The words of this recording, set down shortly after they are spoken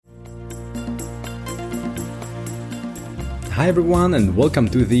Hi everyone and welcome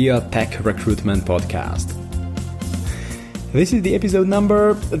to the Tech Recruitment Podcast. This is the episode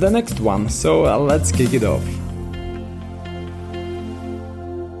number, the next one, so let's kick it off.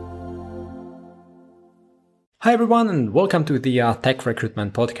 Hi everyone and welcome to the Tech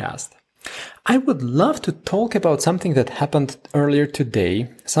Recruitment Podcast. I would love to talk about something that happened earlier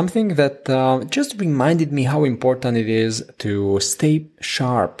today, something that just reminded me how important it is to stay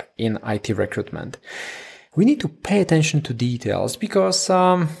sharp in IT recruitment. We need to pay attention to details because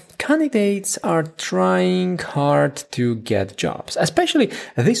candidates are trying hard to get jobs, especially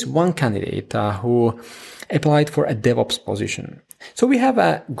this one candidate who applied for a DevOps position. So we have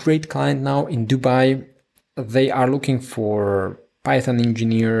a great client now in Dubai. They are looking for Python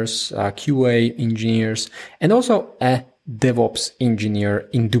engineers, QA engineers, and also a DevOps engineer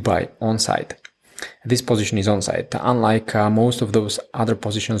in Dubai on site. This position is on site, unlike most of those other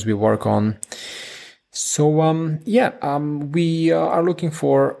positions we work on. So, we are looking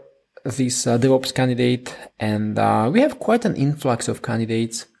for this DevOps candidate, and we have quite an influx of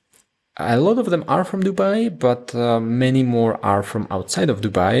candidates. A lot of them are from Dubai, but many more are from outside of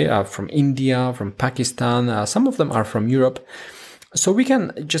Dubai, from India, from Pakistan. Some of them are from Europe. So we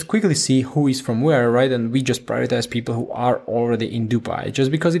can just quickly see who is from where, right? And we just prioritize people who are already in Dubai,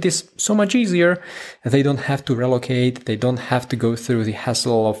 just because it is so much easier. They don't have to relocate. They don't have to go through the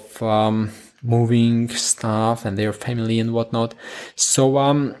hassle of moving stuff and their family and whatnot. So,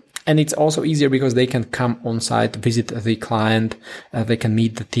 and it's also easier because they can come on site, visit the client, they can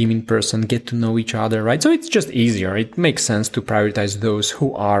meet the team in person, get to know each other, right? So it's just easier. It makes sense to prioritize those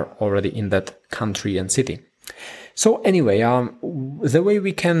who are already in that country and city. So anyway, the way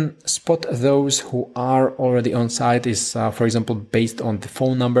we can spot those who are already on site is, for example, based on the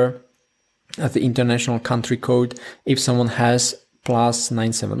phone number, the international country code. If someone has plus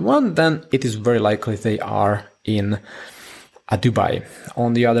 971, then it is very likely they are in Dubai.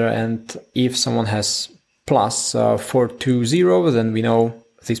 On the other end, if someone has plus 420, then we know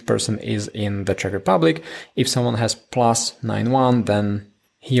this person is in the Czech Republic. If someone has plus 91, then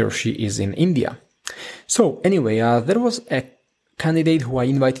he or she is in India. So anyway, there was a candidate who I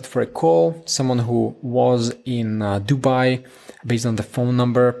invited for a call, someone who was in Dubai, based on the phone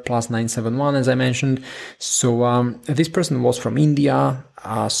number plus 971, as I mentioned. So this person was from India.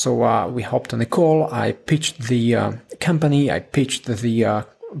 So we hopped on a call. I pitched the company. I pitched the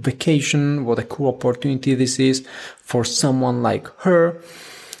vacation, what a cool opportunity this is for someone like her,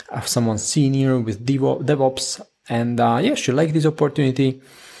 someone senior with DevOps. And she liked this opportunity.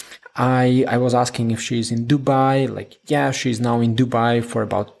 I was asking if she's in Dubai, she's now in Dubai for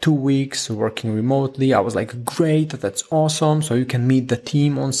about 2 weeks working remotely. I was like, great, that's awesome. So you can meet the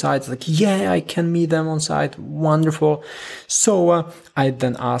team on site. I can meet them on site. Wonderful. So I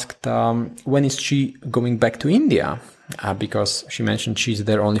then asked, when is she going back to India? Because she mentioned she's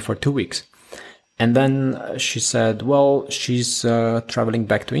there only for 2 weeks. And then she said, well, she's traveling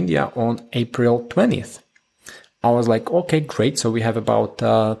back to India on April 20th. I was like, okay, great. So we have about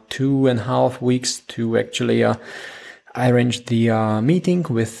 2.5 weeks to actually arrange the meeting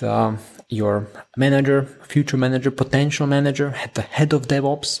with your manager, future manager, potential manager, the head of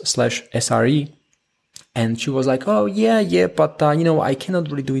DevOps / SRE. And she was like, oh, yeah, but, I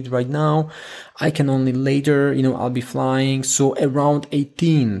cannot really do it right now. I can only later, I'll be flying. So around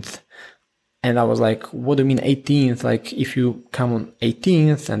 18th. And I was like, what do you mean 18th? Like, if you come on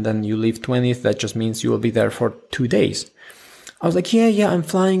 18th and then you leave 20th, that just means you will be there for 2 days. I was like, yeah, I'm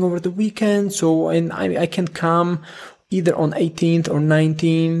flying over the weekend. So, and I can come either on 18th or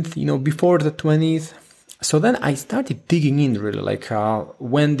 19th, before the 20th. So then I started digging in really,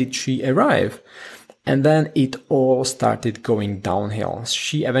 when did she arrive? And then it all started going downhill.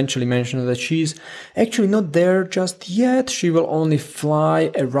 She eventually mentioned that she's actually not there just yet. She will only fly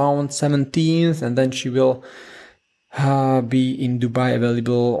around 17th, and then she will be in Dubai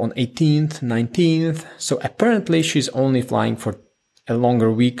available on 18th, 19th. So apparently she's only flying for a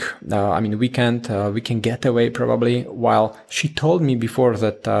longer weekend, weekend getaway probably, while she told me before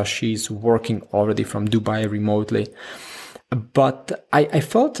that she's working already from Dubai remotely. But I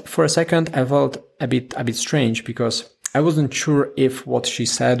felt for a second, a bit strange because I wasn't sure if what she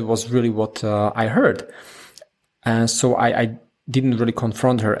said was really what I heard. And so I didn't really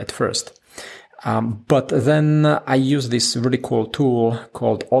confront her at first. But then I used this really cool tool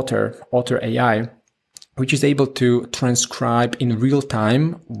called Otter AI, which is able to transcribe in real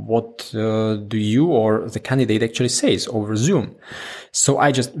time what do you or the candidate actually says over Zoom. So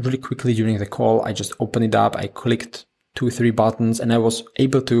I just really quickly during the call, I just opened it up, I clicked 2-3 buttons, and I was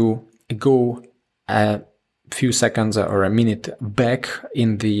able to go a few seconds or a minute back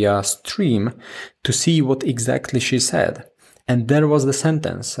in the stream to see what exactly she said. And there was the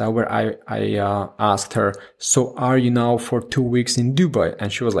sentence where I asked her, so are you now for 2 weeks in Dubai?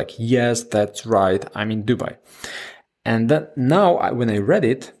 And she was like, yes, that's right, I'm in Dubai. And then now when I read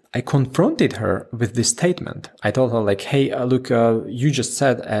it, I confronted her with this statement. I told her like, hey, look, you just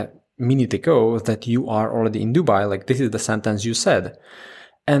said a minute ago that you are already in Dubai. Like, this is the sentence you said.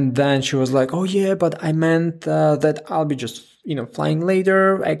 And then she was like, oh yeah, but I meant that I'll be just, flying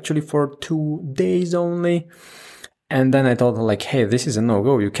later, actually for 2 days only. And then I told her like, hey, this is a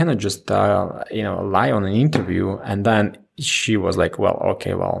no-go. You cannot just, lie on an interview. And then she was like,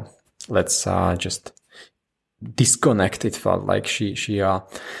 okay, let's just disconnect. It felt like she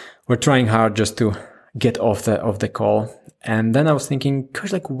were trying hard just to get off the call. And then I was thinking,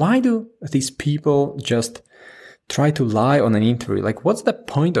 gosh, like, why do these people just try to lie on an interview? Like, what's the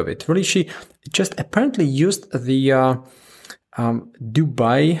point of it? Really, she just apparently used the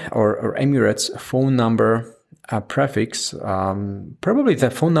Dubai or Emirates phone number prefix. Probably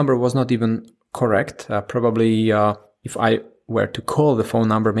the phone number was not even correct. Probably if I were to call the phone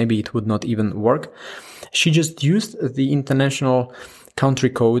number, maybe it would not even work. She just used the international country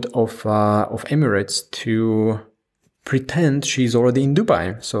code of Emirates to pretend she's already in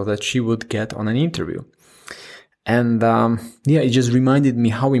Dubai so that she would get on an interview. And it just reminded me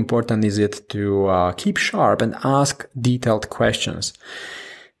how important is it to keep sharp and ask detailed questions.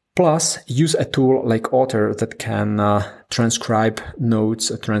 Plus, use a tool like Otter that can transcribe notes,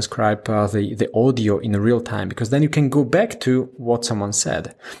 transcribe the audio in real time, because then you can go back to what someone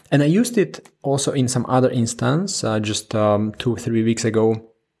said. And I used it also in some other instance, just 2 or 3 weeks ago,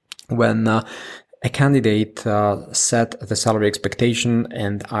 when a candidate set the salary expectation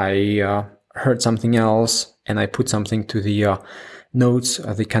and I heard something else and I put something to the notes,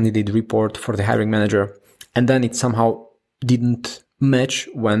 the candidate report for the hiring manager, and then it somehow didn't match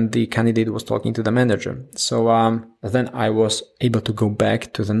when the candidate was talking to the manager. So then I was able to go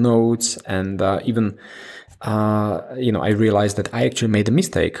back to the notes and even I realized that I actually made a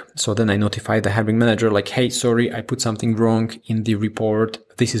mistake. So then I notified the hiring manager like, hey, sorry, I put something wrong in the report.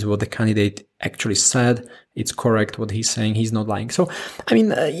 This is what the candidate actually said. It's correct what he's saying. He's not lying. So, I mean,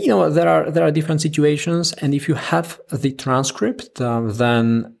 there are different situations. And if you have the transcript,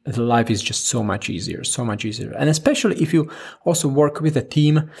 then the life is just so much easier. And especially if you also work with a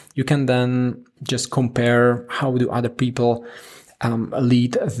team, you can then just compare how do other people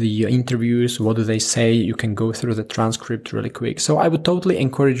lead the interviews, what do they say. You can go through the transcript really quick. So I would totally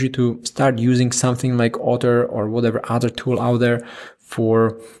encourage you to start using something like Otter or whatever other tool out there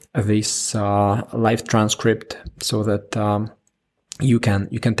for this live transcript, so that you can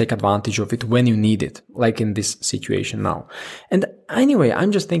take advantage of it when you need it, like in this situation now. And anyway,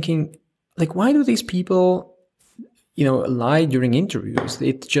 I'm just thinking, like, why do these people lie during interviews?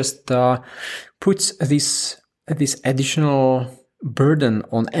 It just puts this additional burden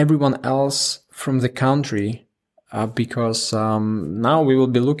on everyone else from the country, because now we will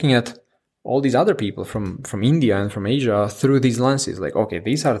be looking at all these other people from India and from Asia through these lenses. Like, okay,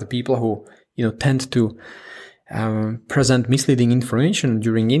 these are the people who tend to present misleading information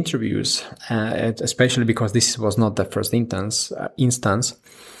during interviews, especially because this was not the first instance.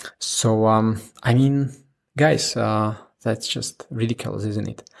 So I mean, guys, that's just ridiculous, isn't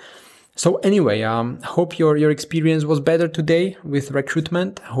it? So anyway, hope your experience was better today with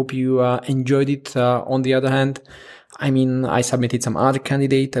recruitment. Hope you enjoyed it. On the other hand, I mean, I submitted some other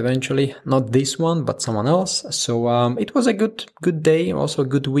candidate eventually, not this one, but someone else. So it was a good day, also a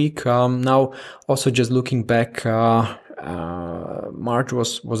good week. Now, also just looking back, March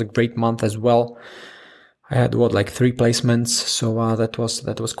was a great month as well. I had 3 placements, so that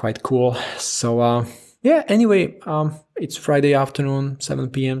was quite cool. So anyway, it's Friday afternoon, 7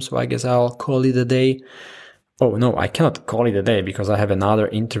 p.m., so I guess I'll call it a day. Oh, no, I cannot call it a day because I have another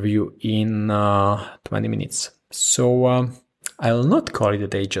interview in 20 minutes. So I'll not call it a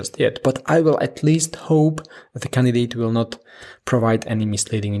day just yet, but I will at least hope that the candidate will not provide any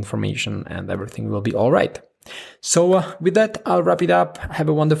misleading information and everything will be all right. So with that, I'll wrap it up. Have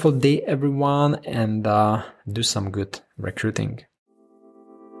a wonderful day, everyone, and do some good recruiting.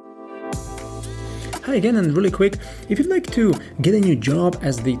 Hi again, and really quick, if you'd like to get a new job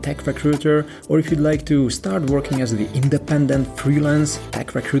as the tech recruiter, or if you'd like to start working as the independent freelance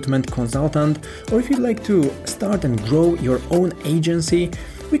tech recruitment consultant, or if you'd like to start and grow your own agency,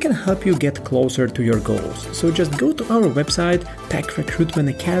 we can help you get closer to your goals. So just go to our website,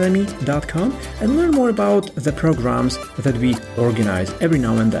 techrecruitmentacademy.com, and learn more about the programs that we organize every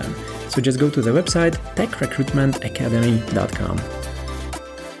now and then. So just go to the website, techrecruitmentacademy.com.